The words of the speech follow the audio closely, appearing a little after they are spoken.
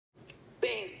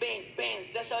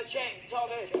that's a check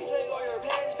talking. Take all your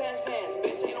pants.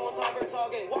 Bitch, ain't no time for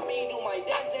talking. Want me to do my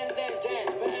dance.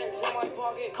 Pants in my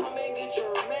pocket. Come and get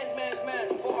your mans.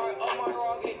 Before I up my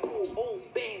rocket. Oh,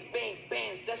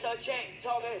 bands, that's a check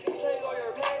talking. Take all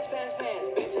your pants.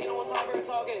 Bitch, ain't no time for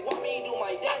talking. Want me to do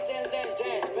my dance.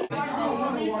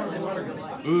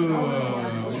 Ooh,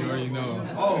 you already know.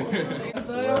 Oh.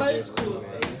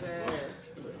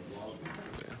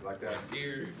 Like that.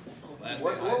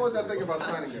 What was that thing about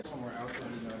signing it?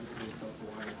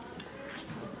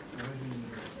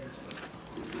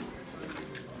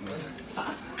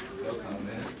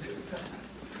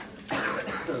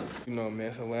 You know, man,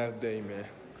 it's the last day, man.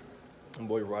 My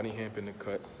boy Rodney Hemp in the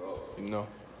cut. You know,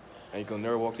 I ain't gonna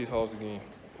never walk these halls again.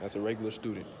 As a regular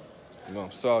student. You know,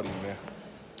 I'm salty, man.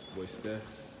 Boy Steph,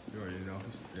 you already know.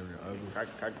 He's down there ugly.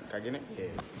 Can I get it?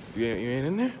 Yeah. You ain't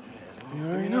in there? You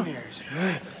already know.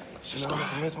 Man,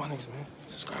 Subscribe. Miss my niggas, man.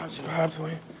 Subscribe to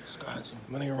him. Subscribe to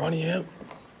My nigga Rodney Hemp.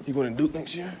 He going to Duke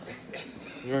next year.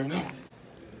 You already know.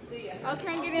 I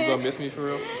can't get You in. gonna miss me for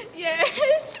real? Yes,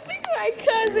 my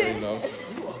cousin. You know.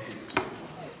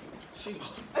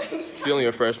 She only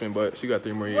a freshman, but she got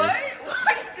 3 more years. What?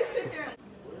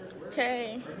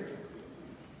 Hey,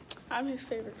 I'm his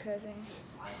favorite cousin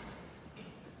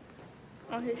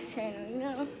on his channel, you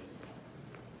know?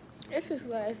 It's his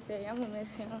last day. I'm gonna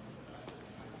miss him.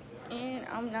 And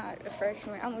I'm not a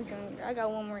freshman. I'm a junior. I got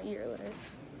 1 more year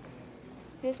left.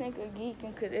 This nigga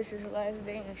geeking because this is his last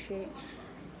day and shit.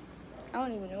 I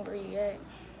don't even know where he at.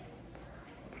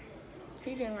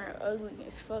 He didn't wear ugly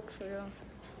as fuck for them.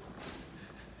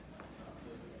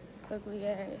 Ugly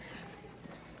ass.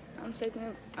 I'm taking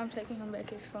him back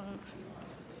his phone.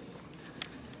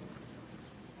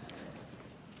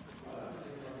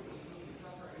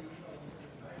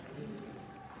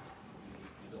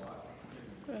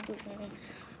 Ugly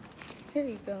ass. Here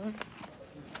you go.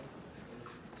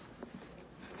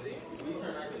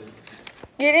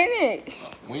 Get in it.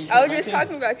 I was just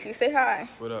talking about you. Say hi.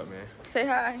 What up, man? Say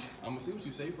hi. I'm gonna see what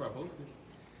you say before I post it.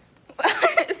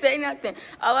 Say nothing.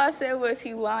 All I said was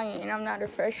he lying, and I'm not a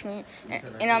freshman,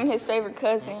 and I'm his favorite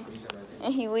cousin,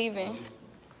 and he leaving.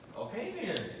 Okay,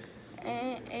 then.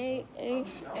 Hey,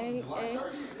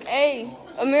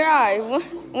 Amirai,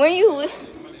 when you leave?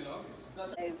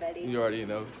 You already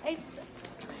know.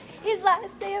 His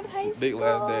last day of high school. Big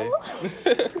last day.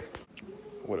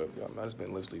 What up, y'all? I just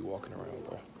been literally walking around,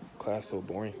 bro. Class so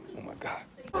boring. Oh my god.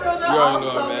 You already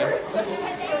know it,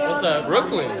 man. What's up,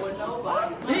 Brooklyn?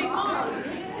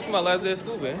 It's my last day of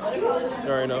school, man. You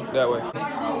already know. That way.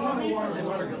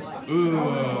 Ooh,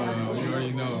 you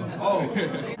already know.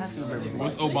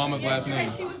 What's Obama's last name?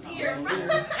 She was here.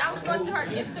 I was going through her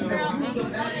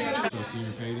Instagram. So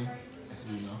senior Peyton,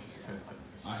 you know,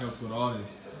 I helped with all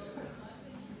this.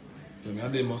 I mean, I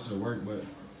did most of the work, but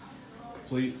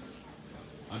complete,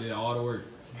 I did all the work.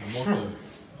 Most of it,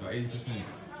 about 80%.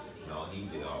 No, he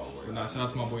did all the work. But nah, shout out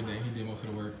to my boy Dan. He did most of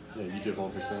the work. Yeah, you did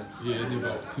 1%. Yeah, I did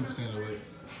about 2% of the work.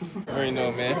 You already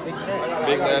know, man.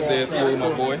 Big last day of school, my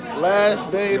boy.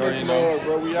 Last day of this month,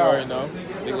 bro. We You out. already know.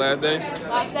 Big last day.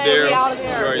 Last day, There. we out You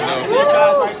here. already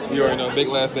know. You already know. Big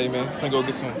last day, man. Gonna go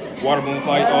get some water balloon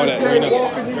fights, all that. You already know.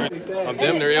 I'm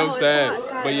damn near sad.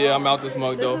 But yeah, I'm out this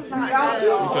mug though. You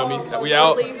feel me? We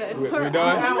out. We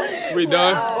done. We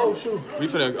done. I'm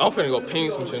finna go ping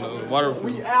some shit. Water.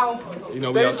 We out. You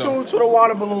know, Stay we out though. tuned to the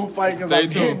water balloon fight because Stay I'm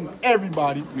tuned. hitting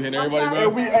everybody. We hitting everybody,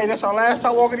 bro. And hey, that's our last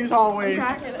time walking these hallways.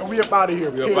 And we up out of here.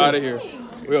 We up out of here.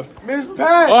 Miss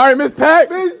Pack. All right, Miss Pack.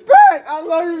 Miss Pack. I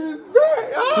love you, Miss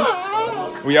Pack.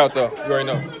 Ah. We out though. You already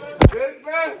know. Miss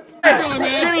Pack.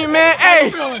 Give me, man.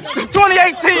 Hey, it's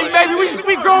 2018, baby.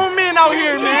 We grown men out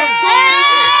here, man.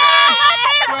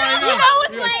 You know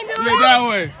what's playing, dude. Yeah, that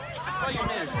way.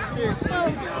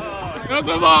 That's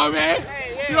the ball, man.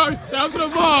 That's the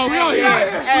ball. We out here.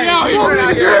 We out here.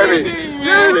 2018,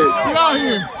 man. We out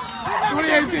here.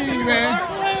 2018, man.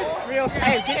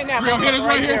 Hey, get in there. Real hitters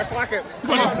right here. So I can.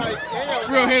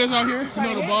 Real hitters out here. You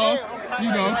know the balls.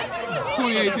 You know.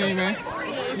 2018, man.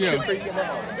 Yeah.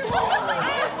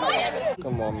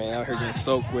 Come on, man. Out here getting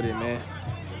soaked with it, man.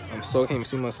 I'm soaked. Can't even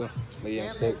see myself. But yeah,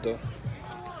 I'm soaked though.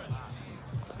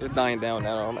 It's dying down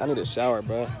now. I need a shower,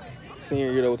 bro.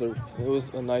 Senior year, though, it was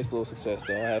a nice little success,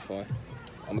 though. I had fun.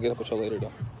 I'm gonna get up with y'all later,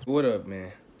 though. What up,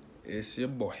 man? It's your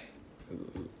boy.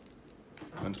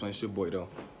 I'm just playing, it's your boy, though.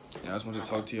 And I just wanted to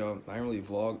talk to y'all. I didn't really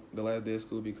vlog the last day of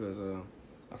school because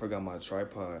I forgot my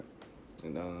tripod.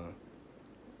 And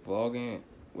vlogging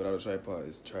without a tripod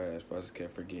is trash, but I just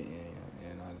kept forgetting.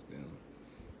 And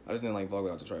I just didn't like vlog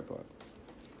without the tripod.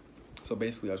 So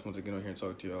basically, I just wanted to get on here and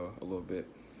talk to y'all a little bit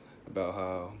about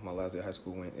how my last day of high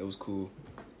school went. It was cool,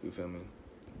 you feel me?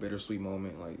 bittersweet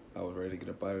moment. Like, I was ready to get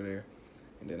up out of there,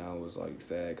 and then I was like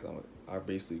sad because I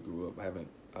basically grew up.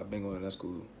 I've been going to that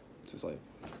school since like,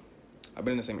 I've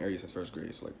been in the same area since first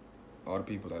grade. So like, all the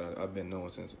people that I've been knowing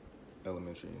since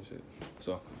elementary and shit.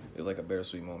 So it's like a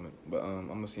bittersweet moment. But I'm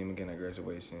gonna see him again at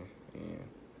graduation, and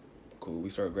cool. We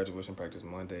start graduation practice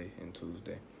Monday and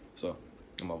Tuesday. So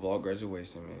I'm gonna vlog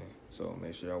graduation, man. So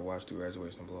make sure y'all watch the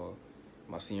graduation vlog.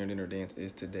 My senior dinner dance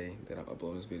is today that I'm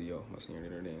uploading this video. My senior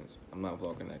dinner dance. I'm not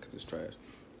vlogging that because it's trash.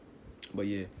 But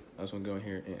yeah, I just want to go in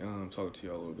here and talk to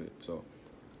y'all a little bit. So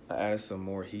I added some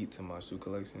more heat to my shoe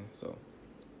collection. So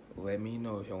let me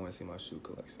know if y'all want to see my shoe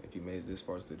collection. If you made it this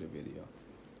far to the video,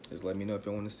 just let me know if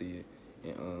y'all want to see it.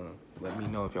 And let me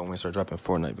know if y'all want to start dropping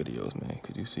Fortnite videos, man.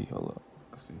 Could you see? Hold up.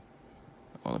 See.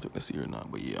 I don't know if you can see or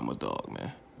not, but yeah, I'm a dog,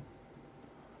 man.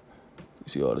 You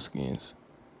see all the skins?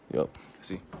 Yup.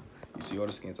 See? You see all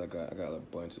the skins I got? I got a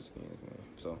bunch of skins, man.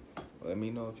 So let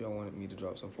me know if y'all wanted me to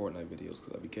drop some Fortnite videos,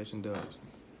 because I be catching dubs.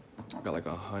 I got like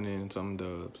 100 and some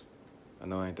dubs. I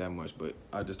know it ain't that much, but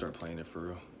I just started playing it for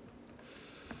real.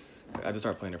 I just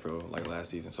started playing it for real, like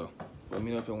last season. So let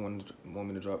me know if y'all want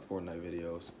me to drop Fortnite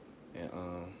videos. And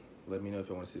let me know if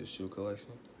y'all want to see the shoe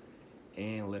collection.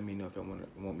 And let me know if y'all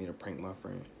want me to prank my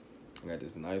friend. I got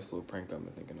this nice little prank I've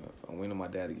been thinking of. I'm waiting on my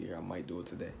dad to get here. I might do it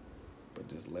today. But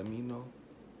just let me know,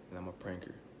 and I'm a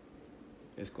pranker.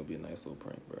 It's going to be a nice little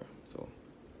prank, bro. So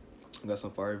I got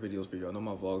some fire videos for y'all. I know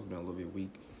my vlogs been a little bit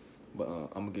weak, but I'm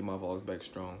going to get my vlogs back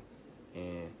strong.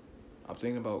 And I'm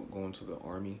thinking about going to the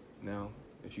Army now.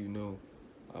 If you know,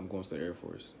 I'm going to the Air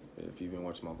Force. If you've been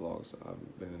watching my vlogs,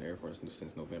 I've been in the Air Force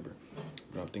since November.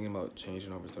 But I'm thinking about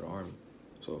changing over to the Army.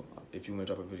 So if you want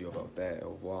to drop a video about that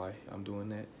or why I'm doing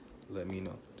that, let me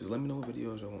know. Just let me know what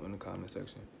videos y'all want in the comment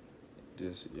section.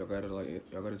 Just y'all gotta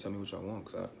tell me what y'all want,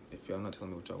 cause if y'all not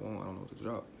telling me what y'all want, I don't know what to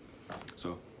drop.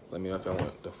 So let me know if y'all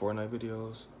want the Fortnite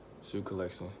videos, shoe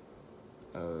collection,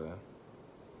 the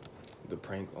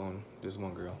prank on this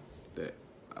one girl that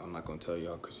I'm not gonna tell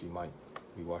y'all cause she might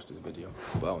rewatch this video,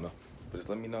 but I don't know. But just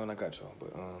let me know and I got y'all.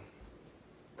 But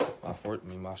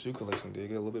my shoe collection did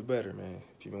get a little bit better, man.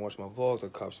 If you've been watching my vlogs, I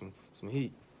copped some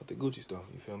heat with the Gucci stuff.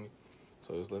 You feel me?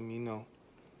 So just let me know.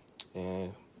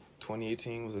 And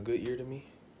 2018 was a good year to me.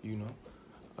 You know,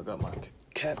 I got my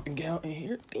cap and gown in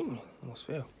here. Damn, almost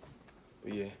fell.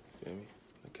 But yeah, feel me?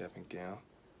 The cap and gown.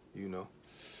 You know.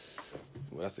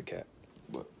 Well, that's the cap.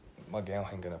 But my gown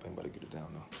hanging up. Ain't about to get it down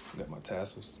though. Got my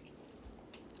tassels.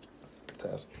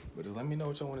 But just let me know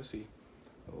what y'all want to see.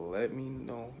 Let me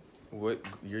know what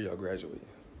year y'all graduating.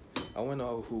 I want to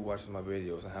know who watches my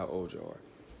videos and how old y'all are.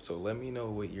 So let me know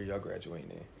what year y'all graduating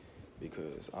in,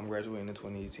 because I'm graduating in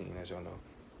 2018, as y'all know.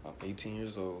 I'm 18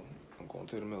 years old. I'm going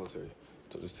to the military.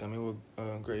 So just tell me what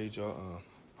grade y'all,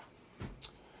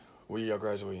 what year y'all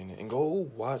graduating in, and go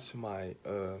watch my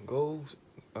go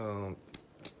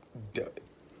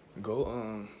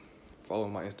follow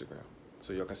my Instagram.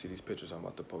 So y'all can see these pictures I'm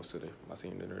about to post today. My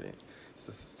senior dinner dance. It's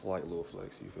just a slight little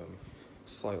flex, you feel me?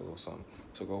 Slight little something.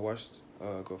 So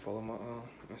go follow my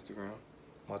Instagram,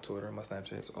 my Twitter, my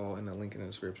Snapchats, all in the link in the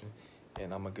description.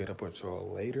 And I'm gonna get up with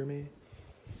y'all later, man.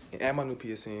 And add my new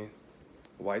PSN,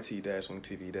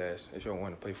 YT-WingTV-, if y'all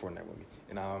want to play Fortnite with me.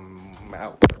 And I'm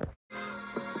out.